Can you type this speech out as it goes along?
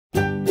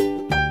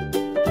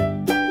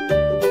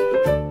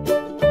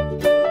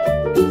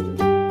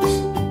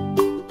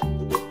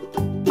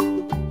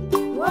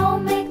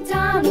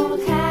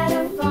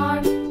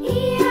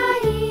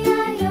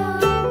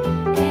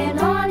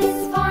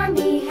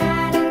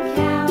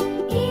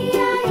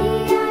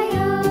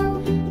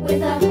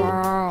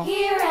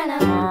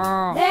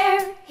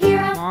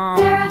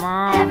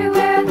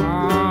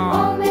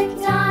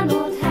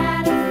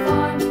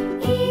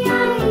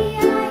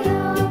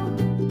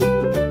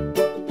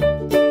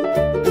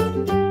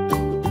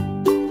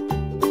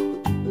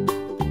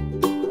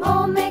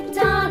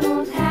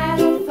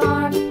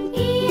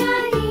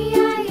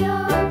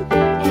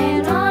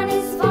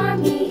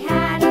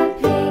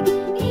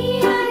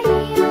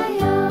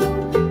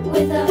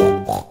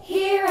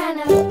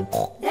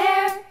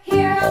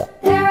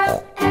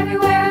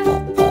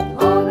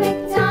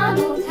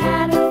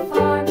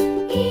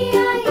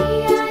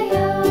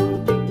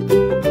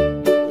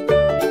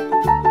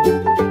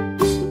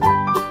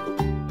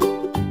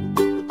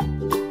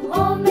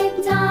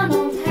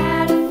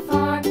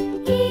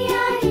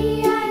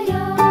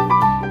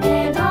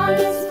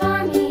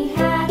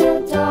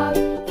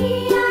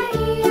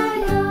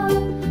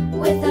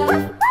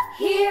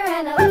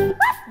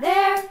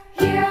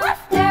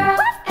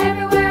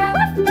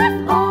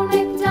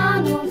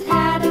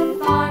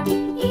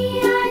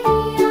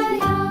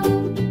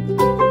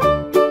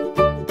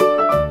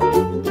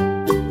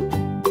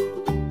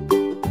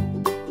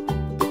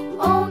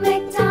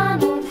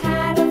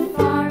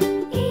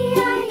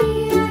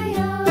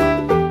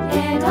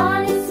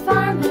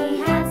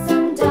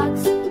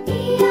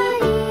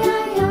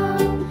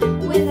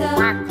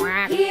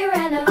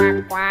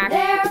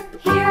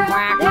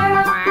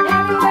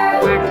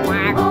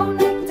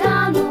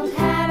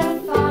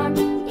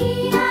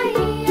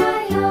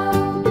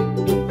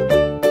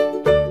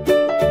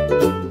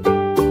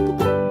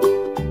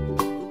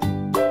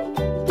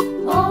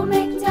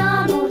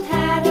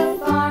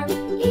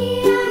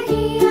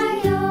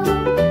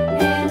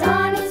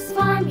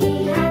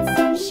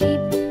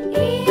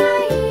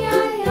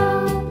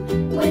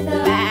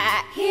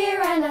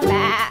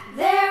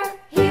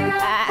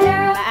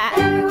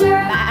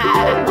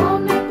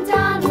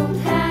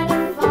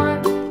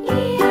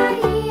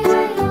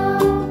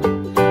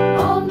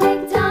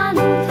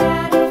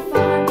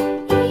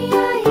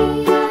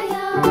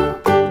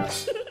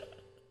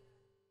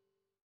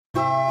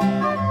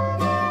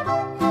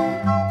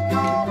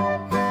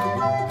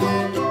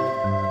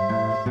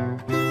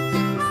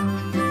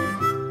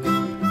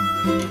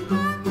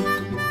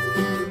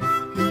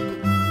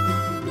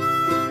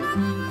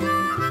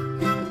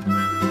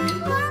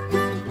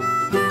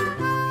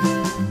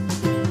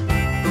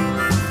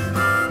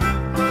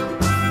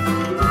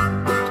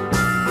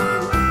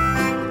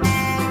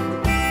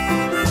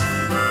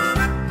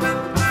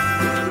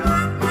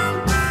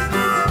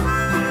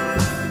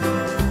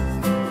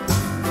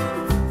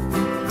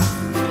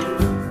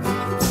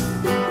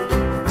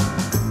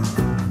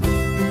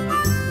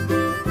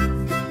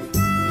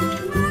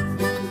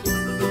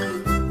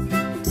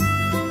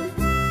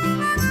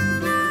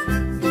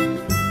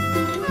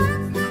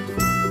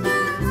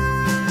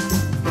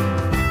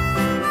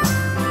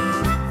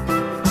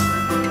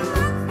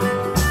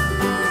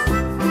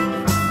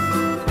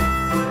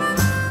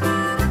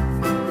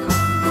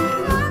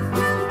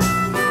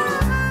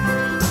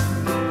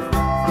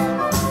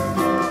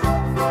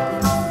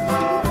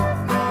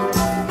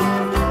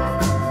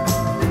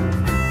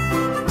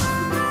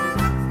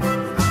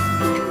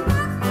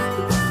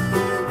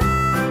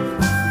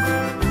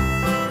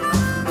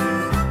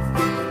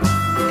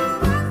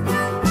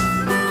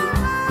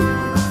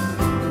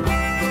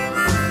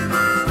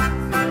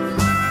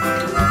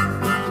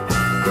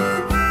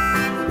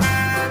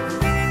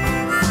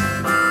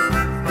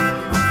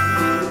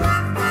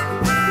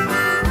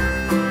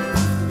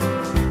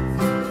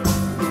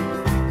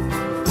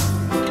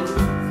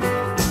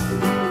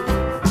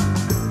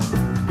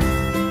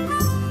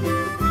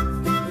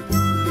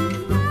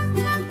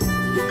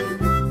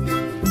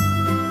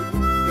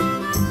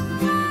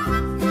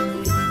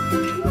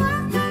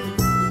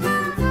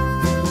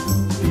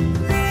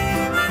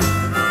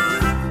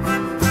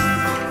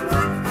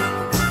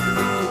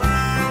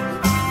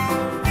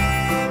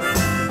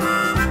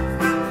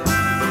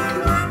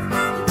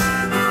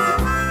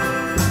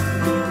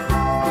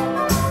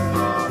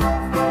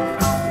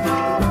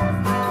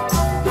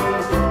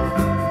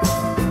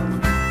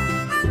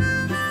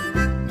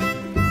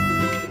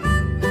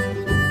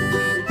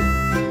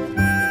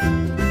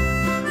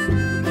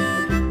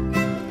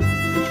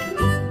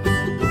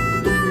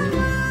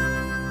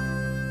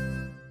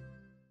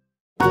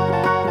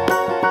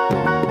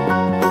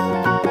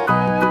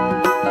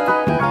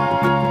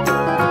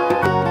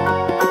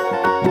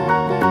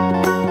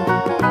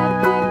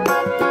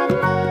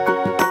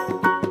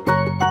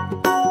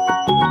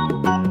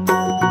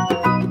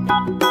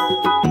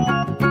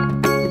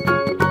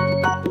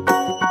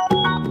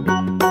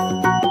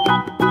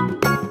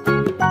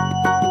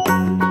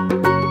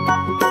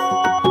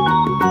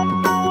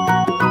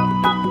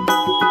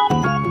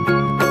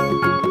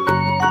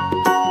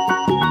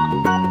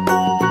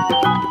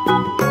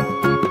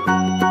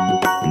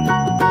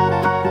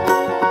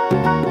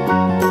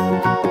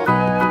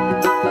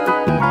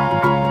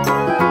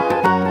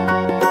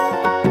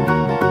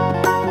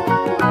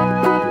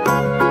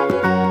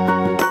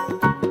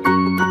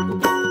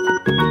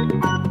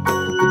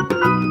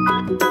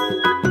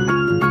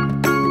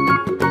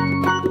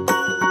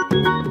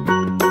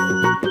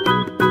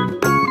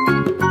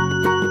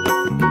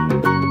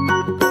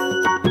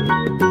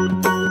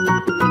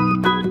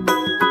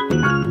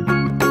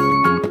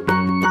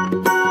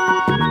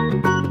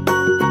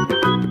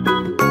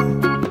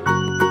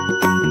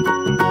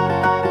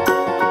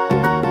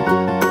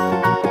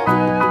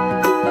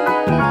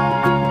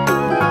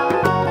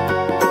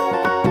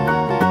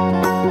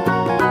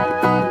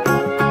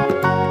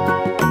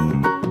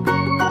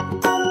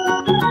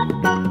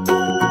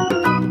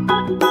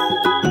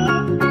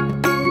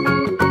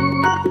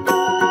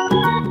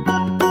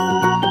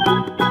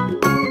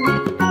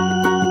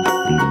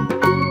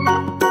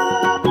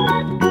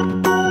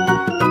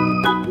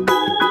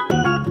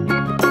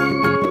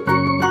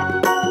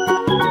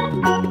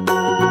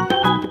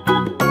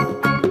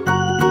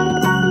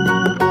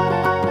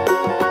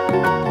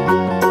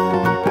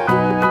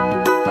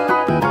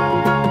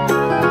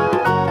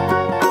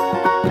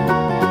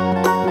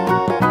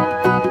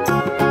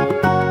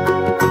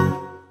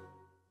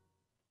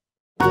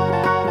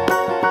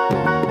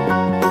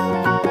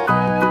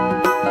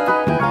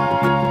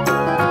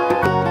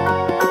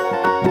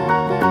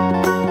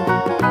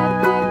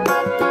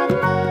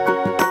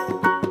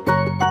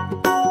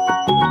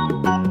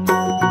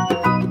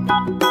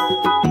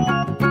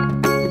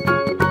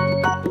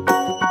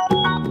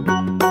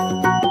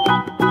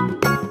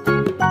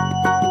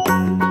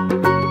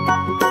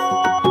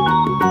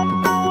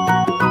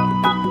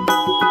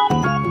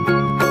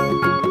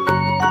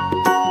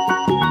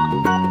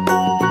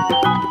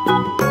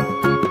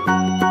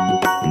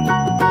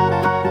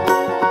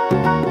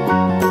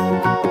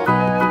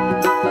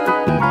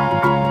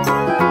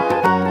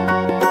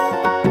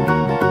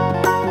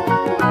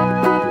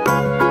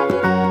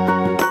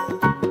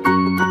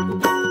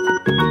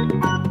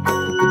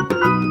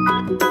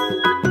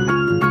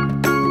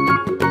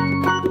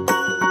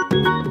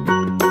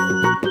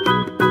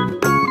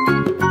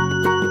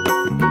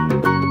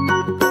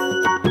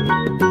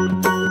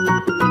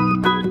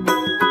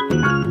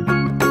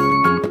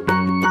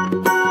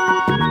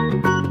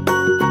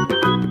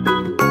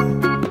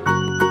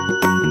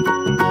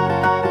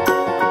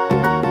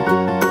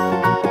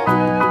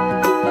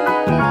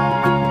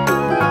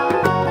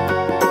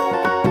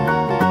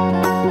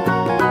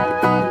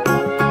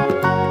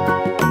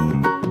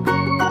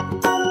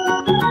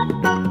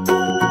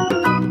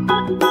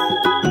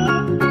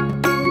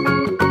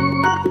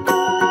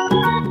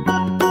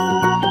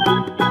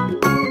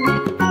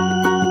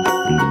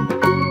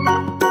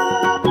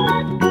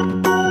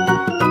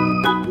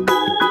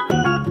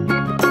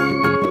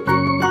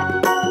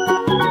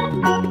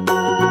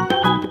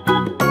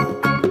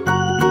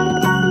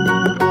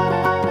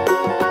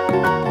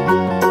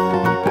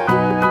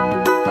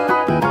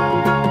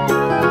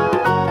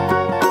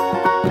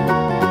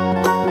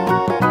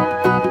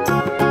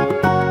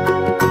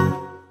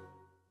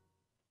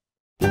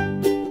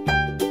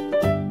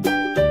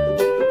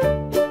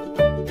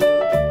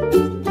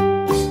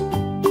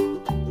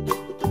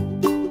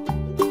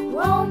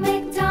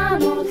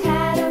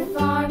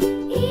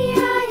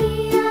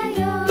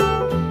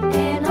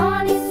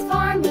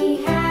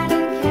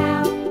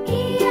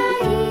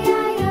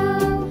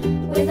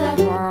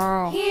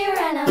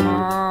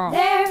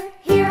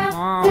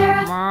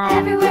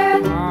everywhere.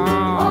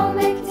 Old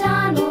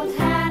MacDonald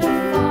had a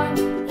farm,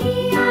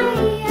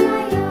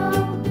 E-I-E-I-O.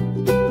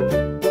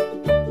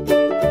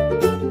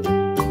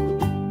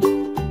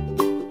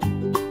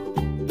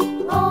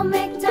 Old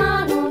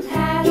MacDonald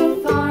had a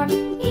farm,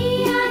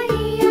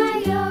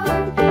 E-I-E-I-O.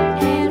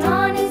 And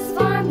on his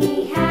farm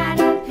he had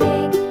a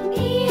pig,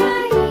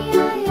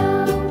 E-I-E-I-O.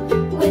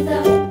 With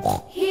a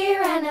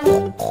here and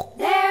a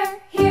there,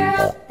 here,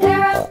 up,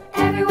 there, up,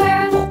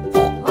 everywhere.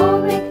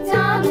 Old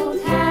MacDonald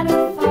had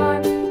a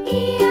farm,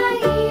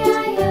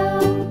 E-I-E-I-O.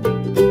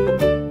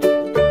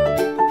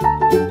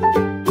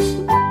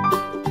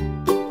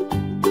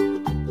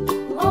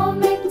 Old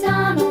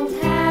MacDonald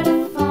had a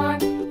farm,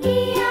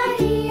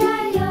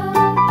 E-I-E-I-O.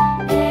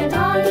 And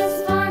on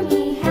his farm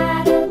he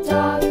had a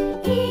dog,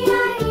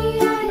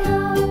 E-I-E-I-O.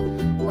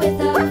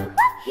 With a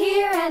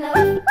here and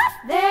a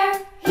there,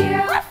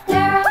 here, up,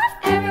 there, up,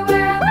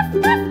 everywhere.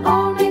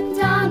 Old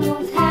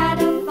MacDonald had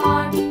a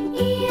farm,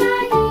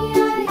 E-I-E-I-O.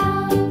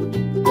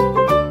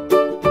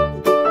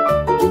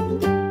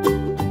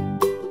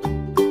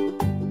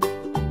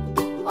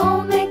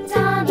 Old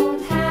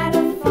MacDonald had a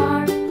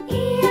farm,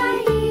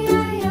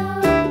 E-I-E-I-O.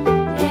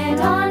 And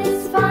on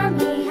his farm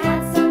he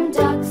had some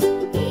ducks,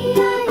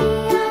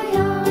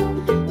 E-I-E-I-O.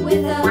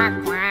 With a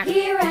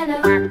here and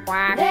a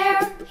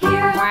there,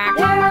 here, up,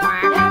 there, up,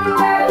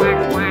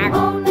 everywhere.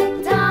 Old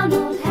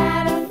MacDonald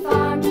had a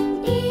farm,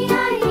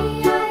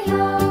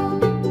 E-I-E-I-O.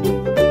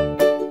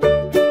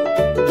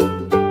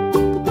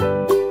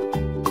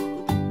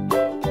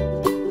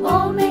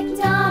 Old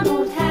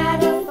MacDonald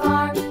had a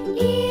farm,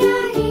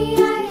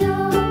 E-I-E-I-O.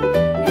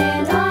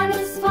 And on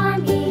his farm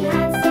he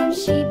had some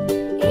sheep,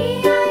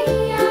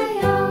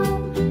 E-I-E-I-O.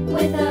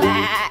 With a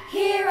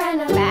here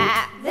and a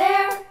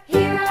there,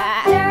 here,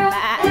 up, there, up,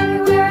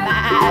 everywhere.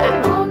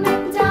 Old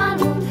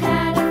MacDonald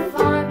had a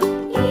farm,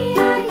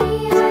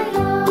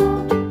 E-I-E-I-O.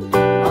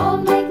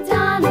 Old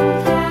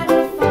MacDonald had a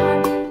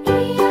farm,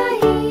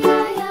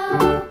 E-I-E-I-O.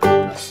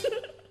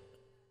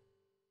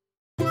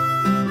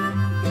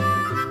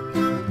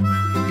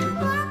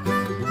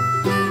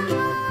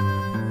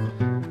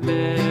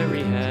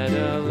 Mary had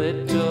a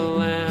little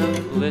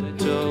lamb,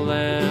 little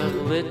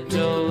lamb,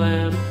 little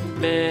lamb.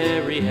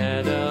 Mary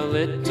had a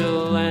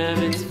little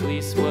lamb, its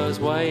fleece was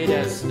white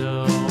as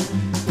snow.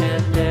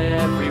 And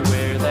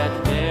everywhere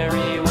that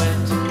Mary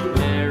went,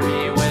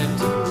 Mary went,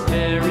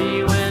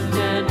 Mary went.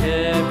 And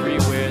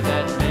everywhere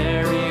that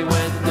Mary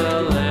went,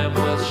 the lamb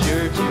was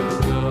sure to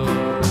go.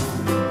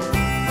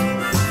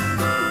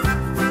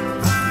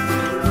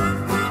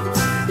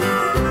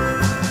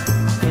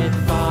 It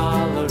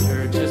followed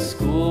her to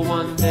school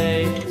one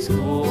day,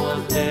 school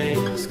one day,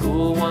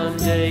 school one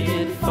day.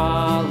 It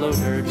followed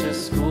her to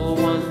school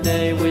one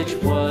day, which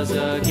was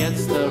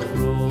against the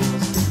rules.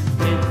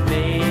 It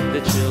made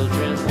the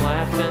children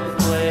laugh and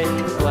play,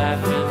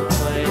 laugh and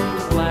play,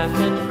 laugh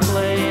and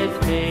play.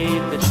 It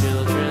made the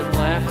children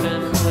laugh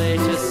and play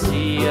to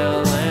see a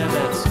lamb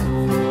at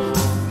school.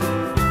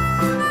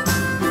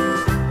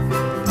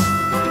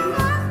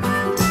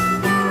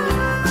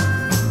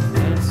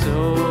 And so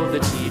the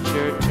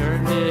teacher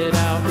turned it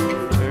out,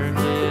 turned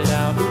it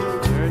out,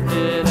 turned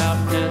it out.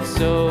 And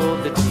so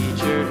the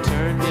teacher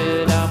turned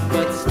it out,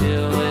 but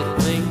still it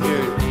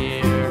lingered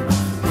near.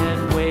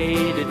 And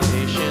waited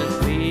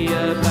patiently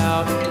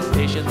about,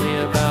 patiently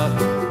about,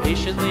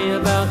 patiently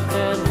about.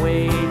 And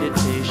waited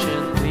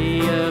patiently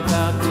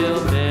about till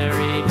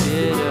Mary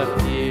did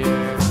appear.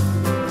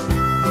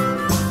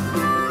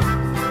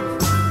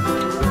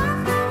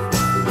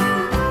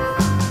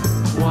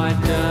 Why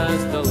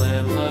does the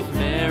lamb love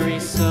Mary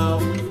so,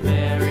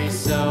 Mary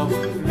so,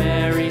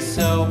 Mary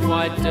so?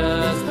 Why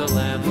does the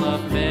lamb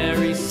love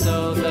Mary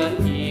so?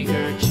 The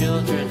eager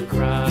children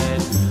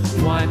cried.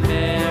 Why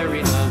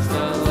Mary loves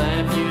the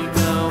lamb, you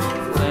know,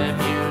 lamb,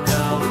 you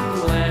know,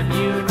 lamb,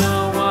 you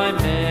know. Why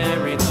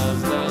Mary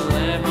loves the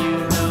lamb, you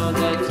know,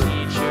 the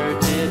teacher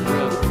did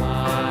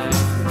reply.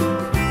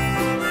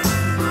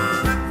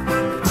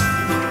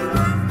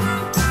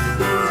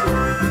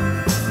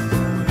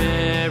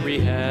 Mary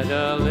had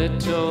a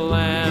little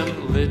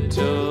lamb,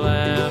 little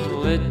lamb,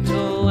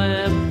 little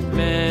lamb.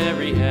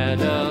 Mary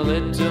had a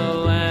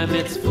little lamb,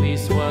 its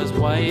fleece was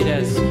white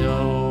as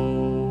snow.